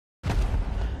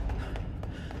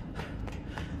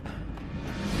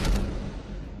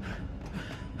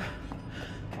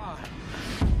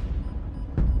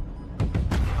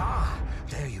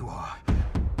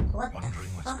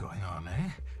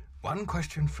one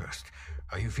question first.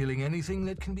 Are you feeling anything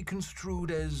that can be construed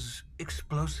as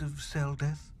explosive cell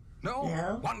death? No?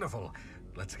 No. Wonderful.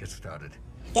 Let's get started.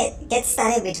 Get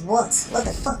started with what? What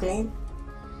the fuck, man?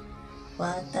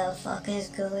 What the fuck is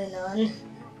going on?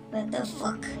 What the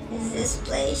fuck is this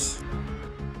place?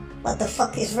 What the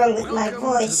fuck is wrong with my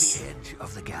voice? To the edge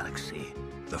of the galaxy,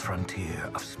 the frontier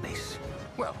of space.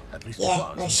 Well, at least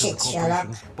Yeah, it no was until shit, the shut up.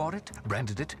 corporations bought it,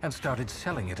 branded it, and started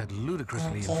selling it at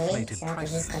ludicrously Okay, inflated so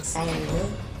this is prices. concerning me.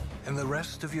 And the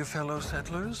rest of your fellow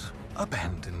settlers?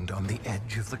 Abandoned on the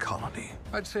edge of the colony.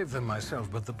 I'd save them myself,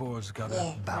 but the board's got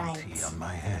Yeah, a bounty right. on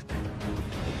my head.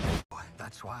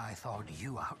 That's why I thought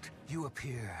you out. You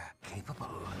appear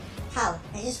capable. How?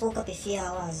 I just woke up a few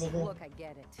hours ago. Look, I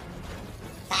get it.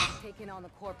 Taking on the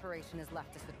corporation has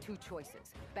left us with two choices,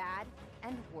 bad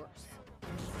and worse.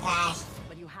 Ah,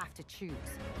 But you have to choose.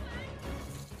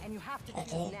 And you have to Okay.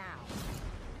 choose now.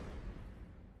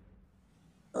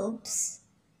 oops.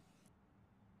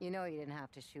 You know you didn't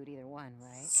have to shoot either one,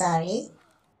 right? Sorry.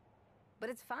 But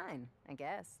it's fine, I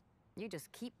guess. You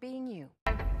just keep being you.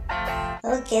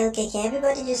 Okay, can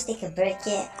everybody just take a break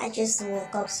here? I just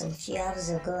woke up some few hours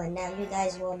ago and now you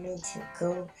guys want me to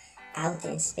go out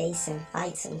in space and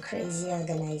fight some crazy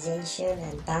organization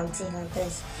and bounty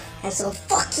hunters and some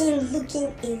fucking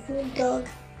looking evil dog?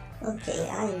 Okay,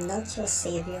 I am not your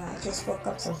savior. I just woke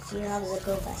up some few hours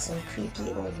ago by some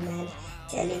creepy old man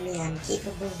telling me I'm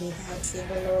capable without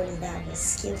even knowing that I was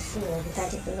skillful or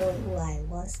without even knowing who I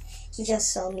was. He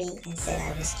just saw me and said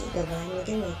I was capable. I mean,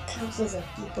 there were thousands of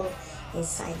people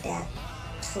inside that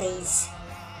place,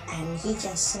 and he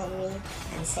just saw me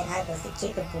and said I was the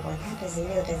capable one. How does he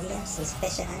know? Does he have some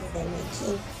special hands that make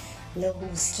him know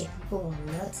who's capable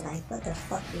or not? Like, what the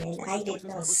fuck, man? I did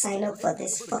not sign up for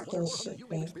this fucking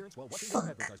shit, man.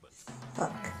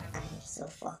 Fuck. I'm so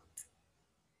fucked.